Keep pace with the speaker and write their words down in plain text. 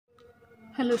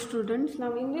Hello students,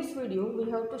 now in this video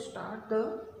we have to start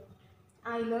the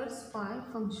Euler's phi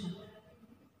function.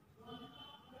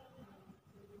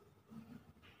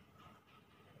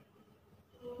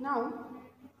 Now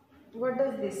what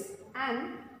does this?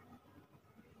 An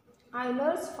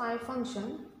Euler's phi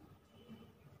function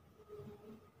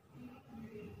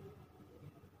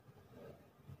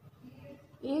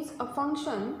is a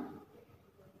function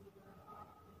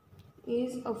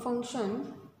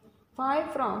phi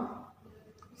from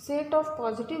set of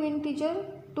positive integer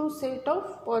to set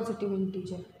of positive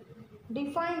integer,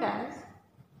 defined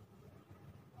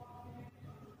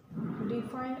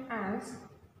as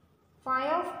phi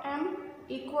of m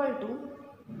equal to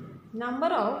number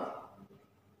of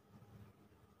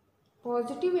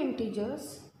positive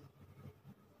integers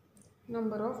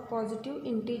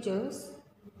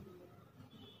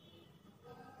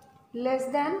less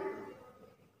than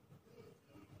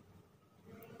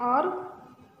or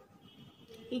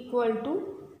equal to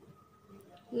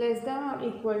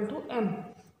m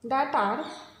that are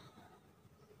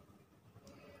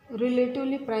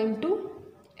relatively prime to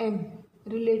m.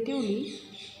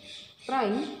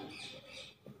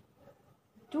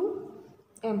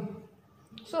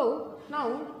 So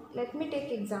now let me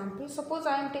take example. Suppose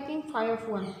I am taking phi of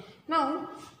 1. Now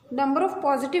number of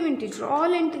positive integers,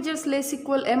 all integers less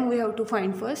equal m we have to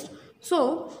find first.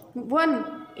 So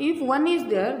 1, if 1 is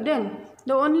there, then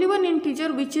the only one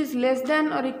integer which is less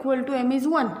than or equal to m is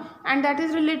 1, and that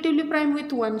is relatively prime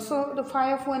with 1. So the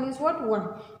phi of 1 is what? 1.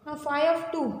 Now phi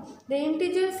of 2, the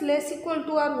integers less equal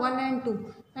to are 1 and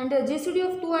 2, and the GCD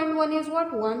of 2 and 1 is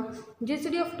what? 1.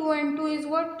 GCD of 2 and 2 is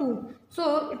what? 2.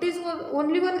 So it is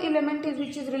only one element is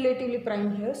which is relatively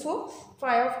prime here. So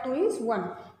phi of 2 is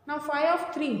 1. Now phi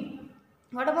of 3.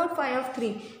 What about phi of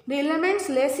 3? The elements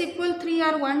less equal 3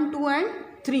 are 1, 2 and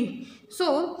 3.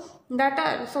 So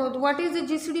what is the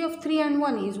GCD of 3 and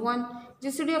 1 is 1.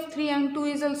 GCD of 3 and 2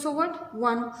 is also what?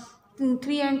 1.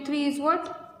 3 and 3 is what?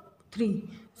 3.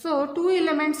 So two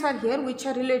elements are here which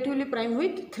are relatively prime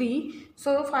with 3.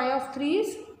 So phi of 3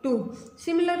 is 2.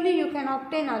 Similarly, you can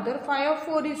obtain other. Phi of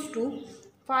 4 is 2.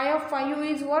 Phi of 5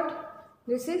 is what?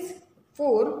 This is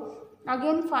 4.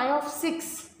 Again phi of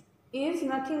 6 is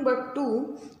nothing but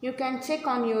 2. You can check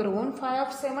on your own. Phi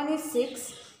of 7 is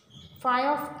 6. Phi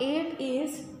of 8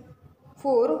 is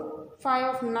 4. Phi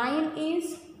of 9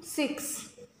 is 6.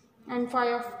 And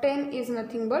phi of 10 is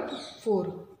nothing but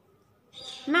 4.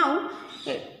 Now,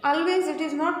 always it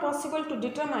is not possible to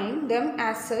determine them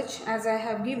as such as I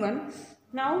have given.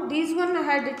 Now, these one I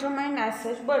had determined as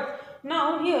such, but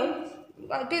now here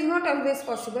it is not always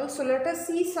possible. So, let us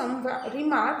see some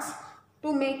remarks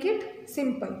to make it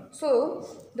simple. So,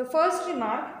 the first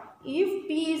remark, if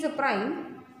P is a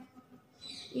prime,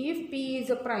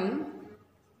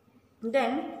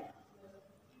 then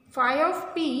phi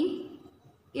of P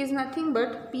is nothing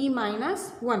but P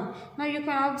minus 1. Now you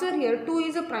can observe here 2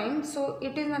 is a prime, so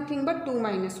it is nothing but 2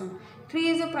 minus 1. 3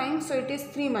 is a prime, so it is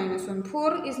 3 minus 1.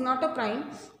 4 is not a prime.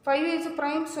 5 is a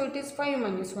prime, so it is 5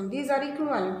 minus 1. These are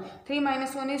equivalent. 3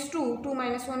 minus 1 is 2. 2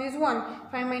 minus 1 is 1.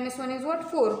 5 minus 1 is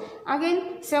what? 4.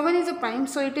 Again 7 is a prime,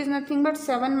 so it is nothing but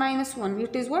 7 minus 1.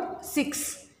 It is what?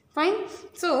 6. Fine.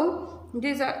 So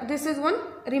this is one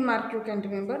remark you can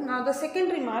remember. Now the second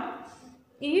remark,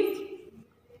 if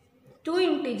two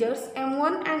integers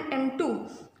m1 and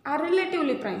m2 are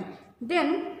relatively prime,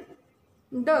 then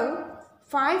the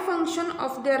phi function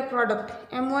of their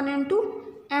product m1 into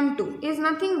m2 is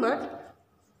nothing but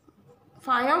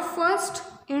phi of first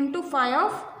into phi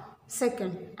of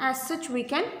second. As such we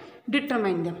can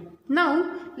determine them.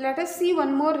 Now let us see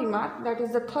one more remark, that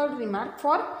is the third remark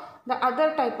for the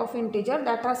other type of integer,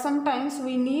 that are sometimes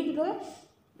we need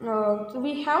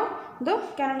we have the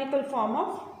canonical form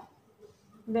of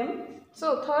them.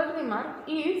 So third remark,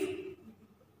 if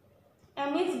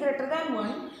m is greater than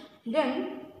 1,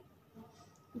 then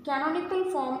canonical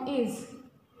form is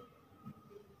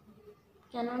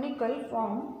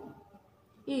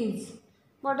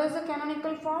what is the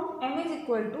canonical form? M is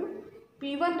equal to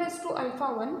p1 raised to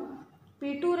alpha 1,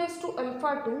 p2 raised to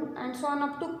alpha 2, and so on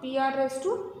up to pr raised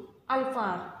to alpha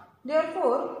r.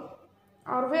 Therefore,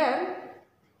 or where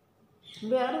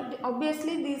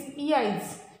obviously these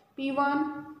pi's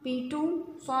p1,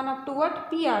 p2, so on up to what?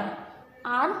 pr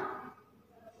are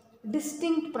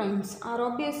distinct primes, are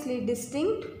obviously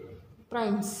distinct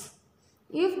primes.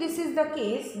 If this is the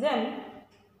case,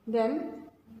 then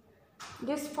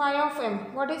this phi of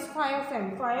m, what is phi of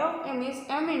m? Phi of m is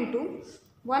m into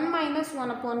 1 minus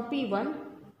 1 upon p1,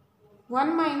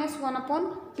 1 minus 1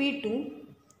 upon p2,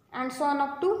 and so on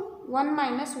up to 1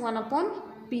 minus 1 upon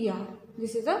pr.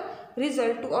 This is a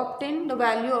result to obtain the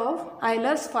value of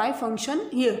Euler's phi function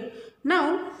here.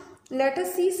 Now let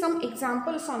us see some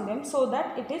examples on them so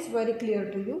that it is very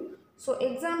clear to you. So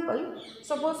example,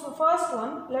 suppose the first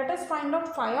one, let us find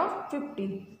out phi of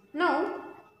 15. Now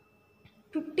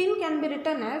 15 can be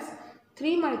written as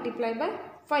 3 multiplied by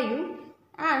 5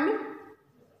 and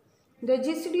the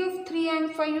residue of 3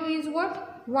 and 5 is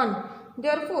what? 1.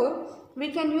 Therefore,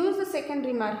 we can use the second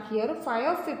remark here, phi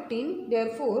of 15.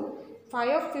 Therefore,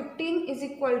 phi of 15 is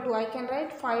equal to, I can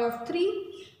write phi of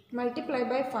 3 multiplied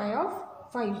by phi of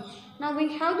 5. Now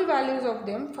we have the values of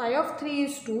them. Phi of 3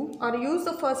 is 2, or use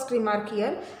the first remark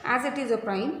here as it is a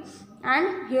prime,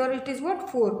 and here it is what?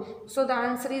 4. So the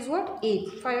answer is what?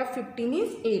 8. Phi of 15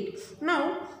 is 8.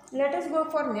 Now let us go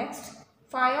for next,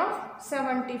 phi of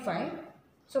 75.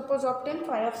 Suppose obtain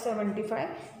phi of 75.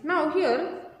 Now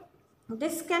here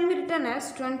this can be written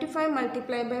as 25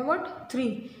 multiplied by what?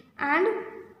 3, and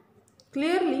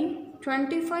clearly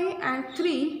 25 and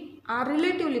 3 are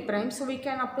relatively prime, so we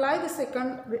can apply the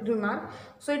second remark.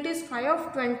 So it is phi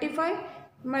of 25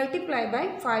 multiplied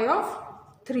by phi of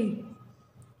 3.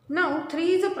 Now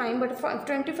 3 is a prime but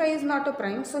 25 is not a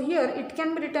prime, so here it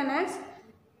can be written as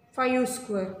phi u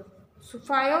square. So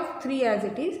phi of 3 as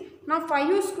it is. Now phi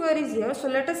u square is here, so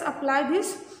let us apply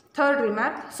this third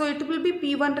remark. So it will be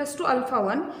p1 raised to alpha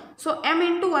 1. So m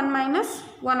into 1 minus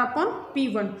 1 upon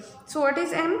p1. So what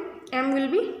is m? M will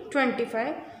be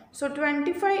 25. So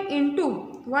 25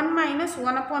 into 1 minus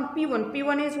 1 upon p1.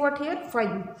 P1 is what here?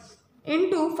 5.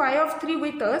 Into phi of 3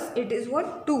 with us, it is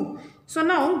what? 2. So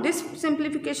now this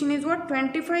simplification is what?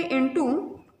 25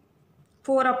 into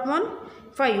 4 upon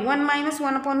 5. 1 minus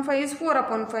 1 upon 5 is 4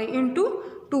 upon 5 into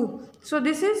 2. So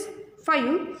this is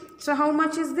 5. So how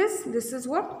much is this? This is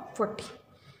what? 40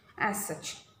 as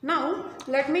such. Now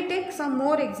let me take some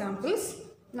more examples.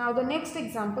 Now the next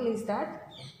example is that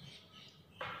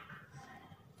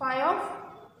phi of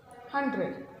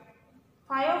 100.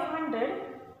 Phi of 100,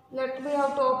 let me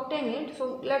have to obtain it.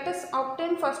 So let us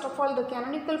obtain first of all the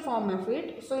canonical form of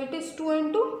it. So it is 2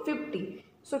 into 50.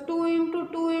 So 2 into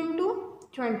 2 into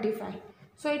 25.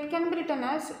 So it can be written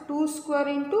as 2 square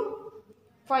into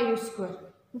 5 square.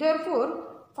 Therefore,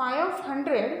 phi of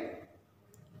 100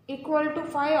 equal to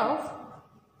phi of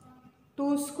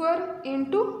 2 square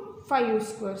into 5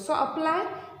 square. So apply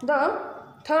the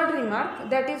third remark,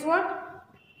 that is what?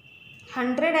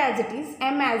 100 as it is,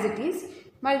 m as it is,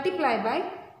 multiply by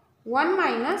 1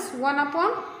 minus 1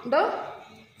 upon the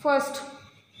first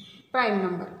prime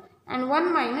number and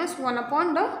 1 minus 1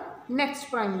 upon the next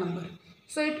prime number.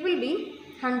 So it will be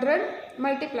 100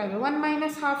 multiplied by 1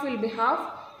 minus half will be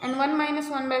half and 1 minus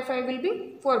 1 by 5 will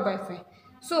be 4 by 5.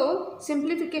 So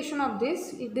simplification of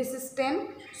this, if this is 10,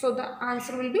 so the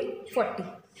answer will be 40.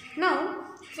 Now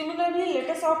similarly let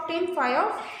us obtain phi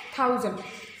of 1000.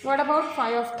 What about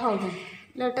phi of 1000?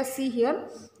 Let us see here,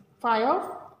 phi of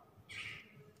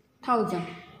 1000.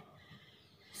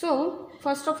 So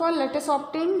first of all let us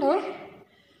obtain the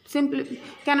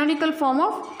canonical form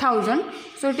of 1000.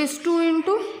 So it is 2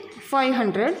 into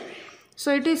 500.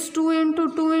 So it is 2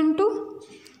 into 2 into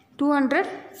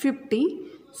 250.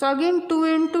 So again 2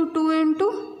 into 2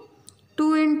 into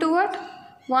 2 into what?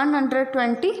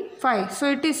 125. So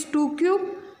it is 2 cube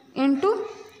into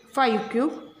 5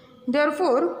 cube.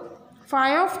 Therefore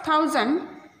phi of 1000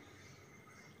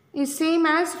 is same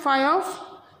as phi of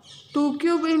 2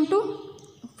 cube into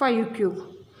 5 cube.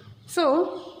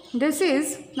 So this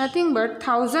is nothing but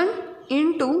 1000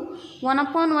 into 1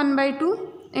 upon 1 by 2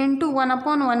 into 1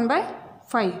 upon 1 by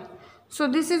 5. So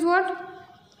this is what?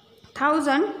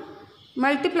 1000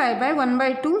 multiplied by 1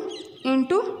 by 2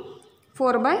 into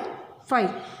 4 by 5.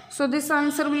 So this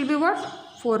answer will be what?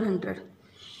 400.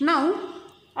 Now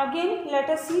again let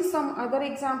us see some other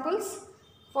examples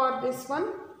for this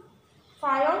one.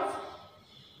 Phi of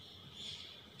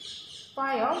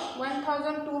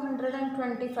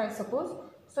 1225 suppose.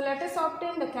 So let us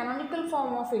obtain the canonical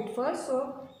form of it first.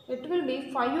 So it will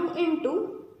be phi u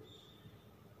into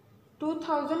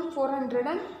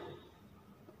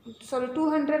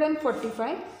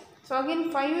 245. So again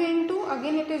phi u into,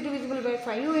 again it is divisible by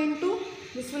phi u into,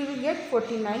 this will be get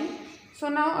 49. So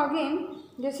now again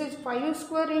this is phi u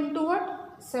square into what?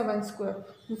 7 square.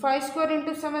 5 square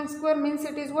into 7 square means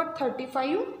it is what?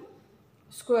 35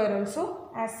 square also.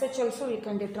 As such also we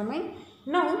can determine.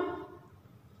 Now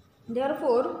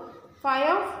therefore phi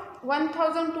of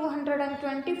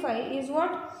 1225 is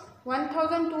what?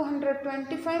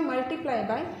 1225 multiplied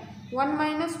by 1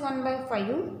 minus 1 by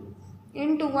 5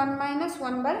 into 1 minus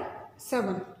 1 by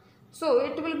 7. So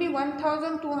it will be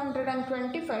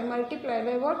 1225 multiplied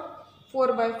by what?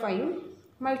 4 by 5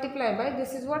 multiplied by,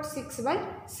 this is what? 6 by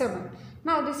 7.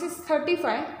 Now this is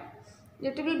 35.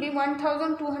 It will be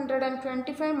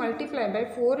 1225 multiplied by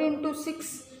 4 into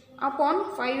 6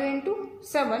 upon 5 into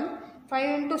 7.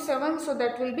 5 into 7, so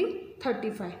that will be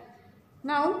 35.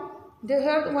 Now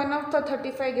here one of the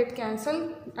 35 get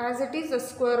cancelled as it is the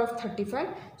square of 35.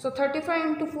 So 35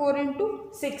 into 4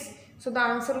 into 6. So the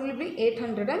answer will be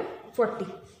 840.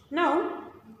 Now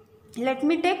let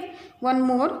me take one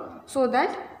more so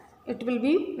that it will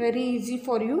be very easy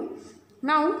for you.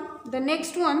 Now the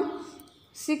next one,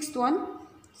 sixth one,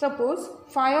 suppose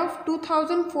phi of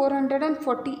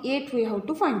 2448 we have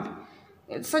to find.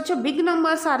 Such a big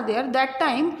numbers are there, that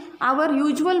time our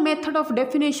usual method of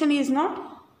definition is not,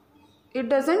 it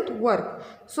doesn't work.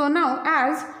 So now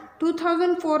as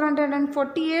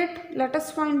 2448, let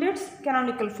us find its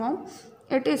canonical form.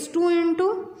 It is 2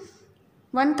 into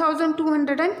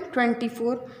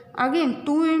 1224, again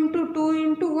 2 into 2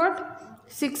 into what?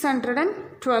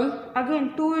 612,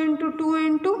 again 2 into 2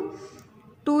 into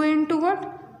 2 into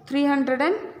what?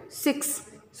 306.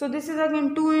 So this is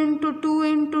again 2 into 2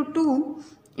 into 2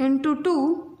 into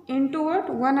 2 into what?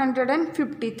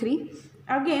 153.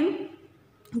 Again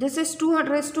this is 2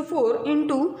 raised to 4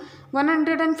 into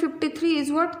 153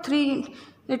 is what? 3.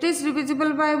 It is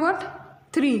divisible by what?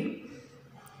 3.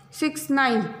 6,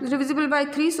 9 is divisible by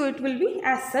 3, so it will be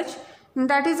as such. And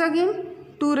that is again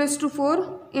 2 raised to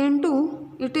 4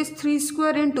 into, it is 3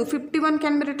 square into 51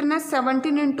 can be written as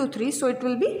 17 into 3, so it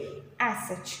will be as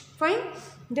such. Fine.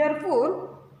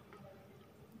 Therefore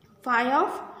phi of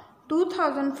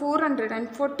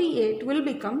 2448 will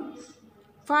become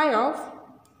phi of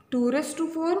 2 raised to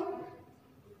 4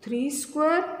 3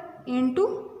 square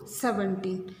into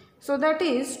 17. So that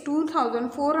is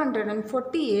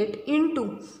 2448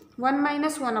 into 1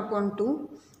 minus 1 upon 2,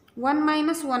 1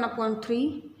 minus 1 upon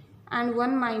 3 and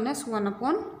 1 minus 1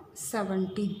 upon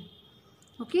 17.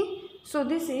 Okay. So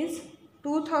this is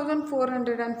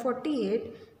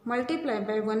 2448 multiplied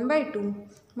by 1 by 2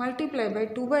 multiplied by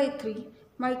 2 by 3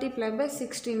 multiplied by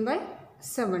 16 by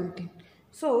 17.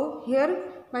 So here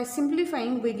by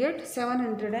simplifying we get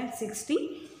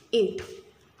 768.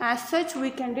 As such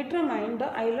we can determine the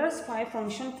Euler's phi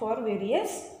function for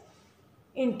various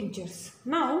integers.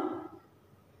 Now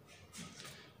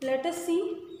let us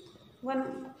see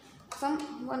one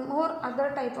more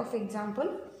other type of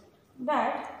example,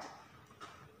 that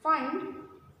find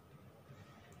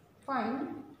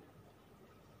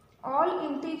all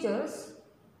integers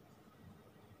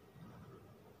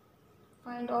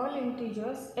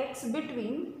x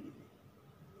between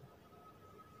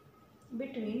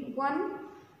 1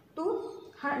 to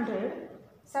 100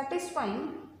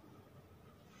 satisfying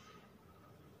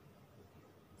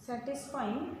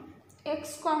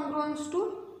x congruent to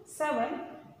 7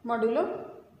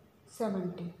 modulo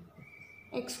 17.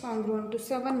 X congruent to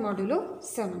 7 modulo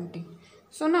 17.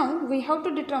 So now we have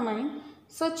to determine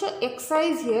such a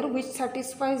xi is here which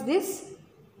satisfies this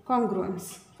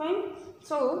congruence. Fine.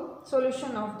 So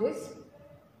solution of this,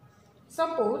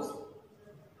 suppose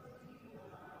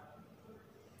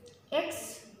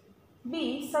x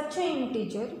be such a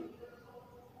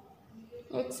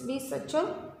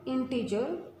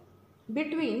integer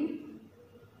between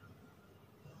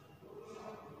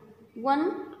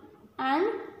 1 and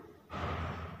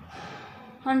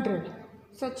 100,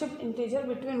 such an integer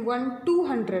between 1 to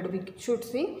 100, we should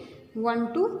say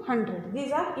 1 to 100.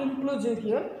 These are inclusive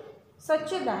here,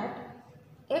 such that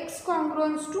x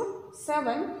congruent to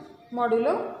 7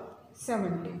 modulo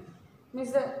 17.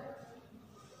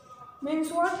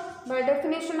 Means what? By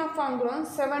definition of congruence,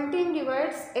 17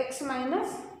 divides x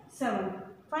minus 7.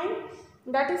 Fine.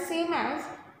 That is same as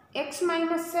x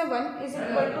minus 7 is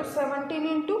equal to 17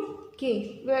 into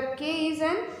k, where k is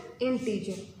an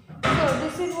integer. So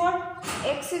this is what?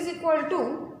 X is equal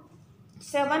to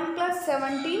 7 plus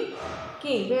 17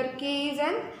 k, where k is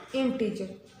an integer.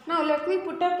 Now let me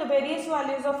put up the various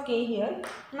values of k here.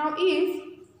 Now if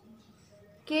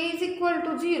k is equal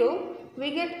to 0,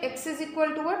 we get x is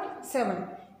equal to what? 7.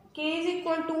 K is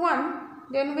equal to 1,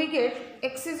 then we get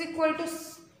x is equal to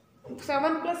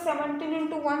 7 plus 17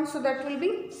 into 1, so that will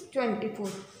be 24.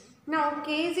 Now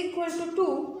k is equal to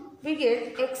 2, we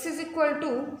get x is equal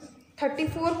to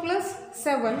 34 plus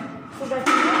 7, so that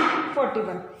will be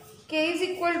 41. K is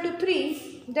equal to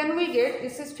 3, then we get,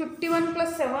 this is 51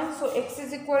 plus 7, so x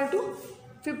is equal to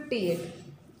 58.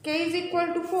 K is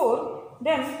equal to 4,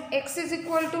 then x is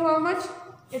equal to how much?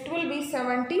 It will be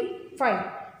 75.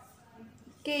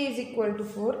 K is equal to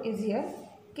 4 is here.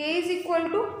 K is equal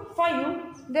to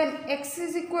 5, then x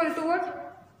is equal to what?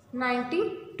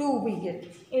 92 we get.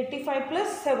 85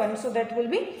 plus 7, so that will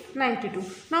be 92.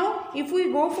 Now if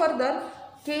we go further,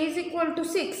 k is equal to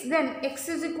 6, then x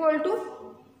is equal to,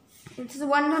 it is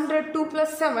 102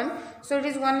 plus 7, so it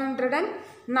is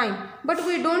 109. But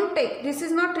we don't take, this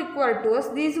is not required to us,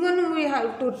 this one we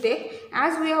have to take,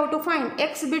 as we have to find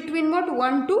x between what,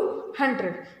 1 to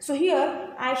 100. So here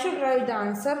I should write the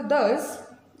answer, thus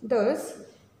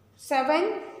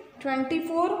 7,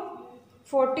 24,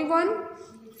 41,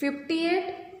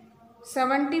 58,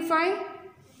 75,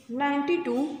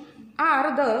 92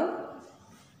 are the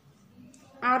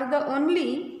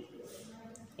only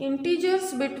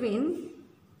integers between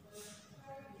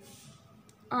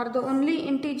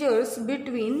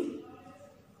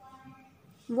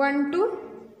 1 to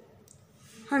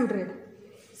 100,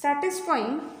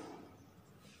 satisfying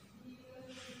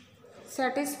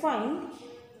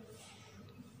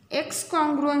x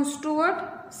congruence to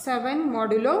what, 7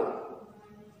 modulo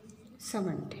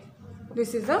 70.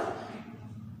 This is the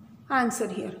answer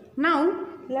here. Now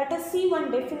let us see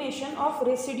one definition of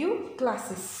residue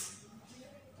classes.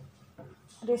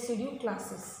 Residue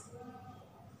classes.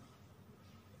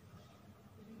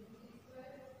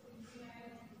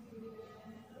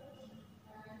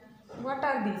 What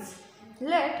are these?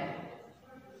 Let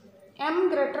m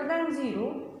greater than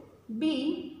 0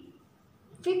 be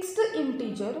fixed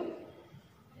integer,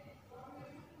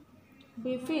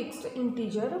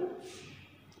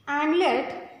 and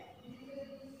let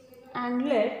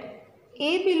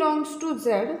a belongs to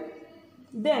z,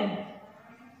 then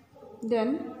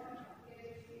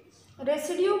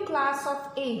residue class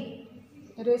of A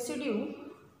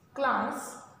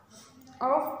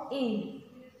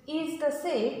is the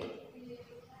set,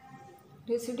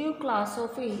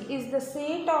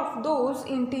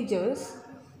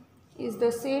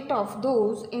 of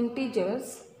those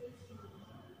integers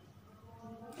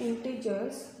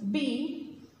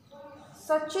B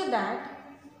such that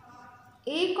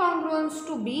A congruence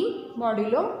to B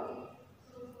modulo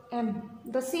M.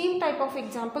 The same type of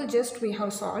example just we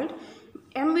have solved.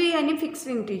 M be any fixed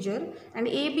integer and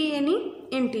A be any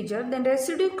integer, then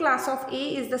residue class of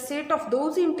A is the set of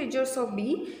those integers of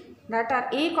B that are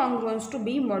A congruence to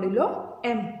B modulo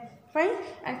M. Fine?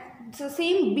 And it's the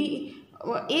same B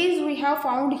A's we have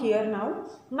found here now.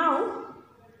 Now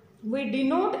we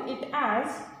denote it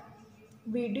as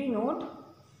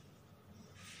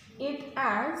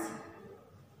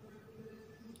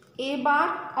A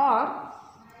bar or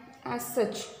as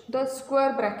such the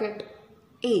square bracket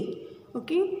A.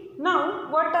 Okay. Now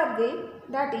what are they?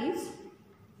 That is,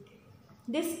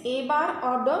 this A bar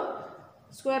or the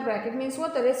square bracket means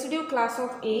what, the residue class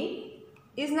of A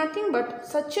is nothing but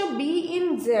such a B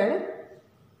in Z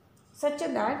such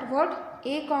that what,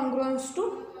 A congruence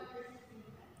to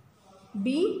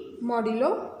B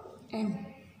modulo M.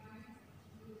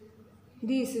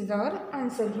 This is our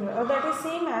answer here. That is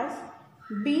same as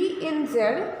B in Z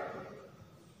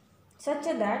such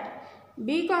that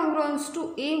B congruence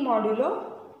to A modulo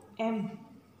M.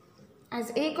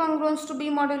 As A congruence to B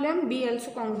modulo M, B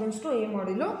also congruence to A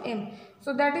modulo M.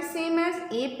 So that is same as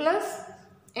A plus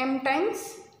M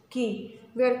times K,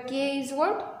 where K is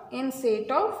what, in set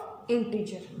of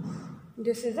integer.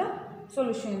 This is a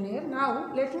solution here.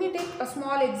 Now let me take a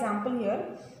small example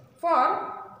here.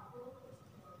 For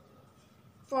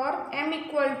M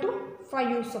equal to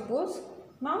 5, suppose.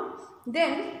 Now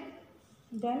then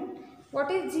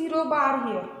what is 0 bar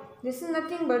here? This is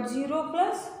nothing but 0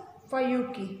 plus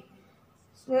 5k,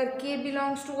 where k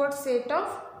belongs to what, set of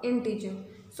integer.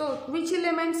 So which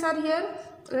elements are here?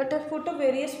 Let us put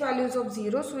various values of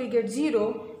 0. So we get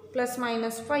 0 plus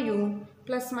minus 5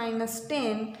 plus minus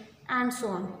 10 and so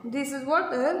on. This is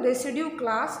what the residue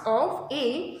class of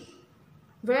A,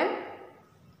 where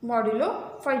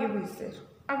modulo 5 is there.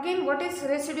 Again, what is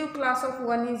residue class of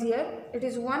 1 is here? It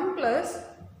is 1 plus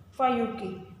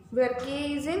 5k, where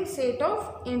k is in set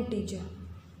of integer.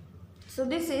 So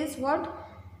this is what,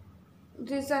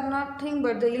 these are nothing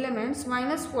but the elements,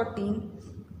 minus 14,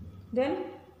 then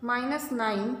minus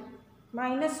 9,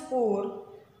 minus 4,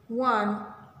 1,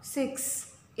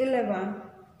 6, 11,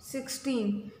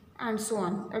 16 and so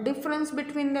on. A difference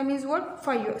between them is what,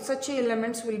 5. Such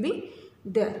elements will be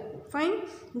there. Fine.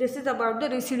 This is about the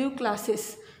residue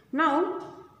classes. Now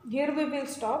here we will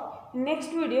stop. In next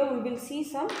video we will see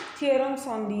some theorems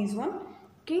on these one.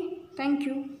 Okay. Thank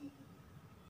you.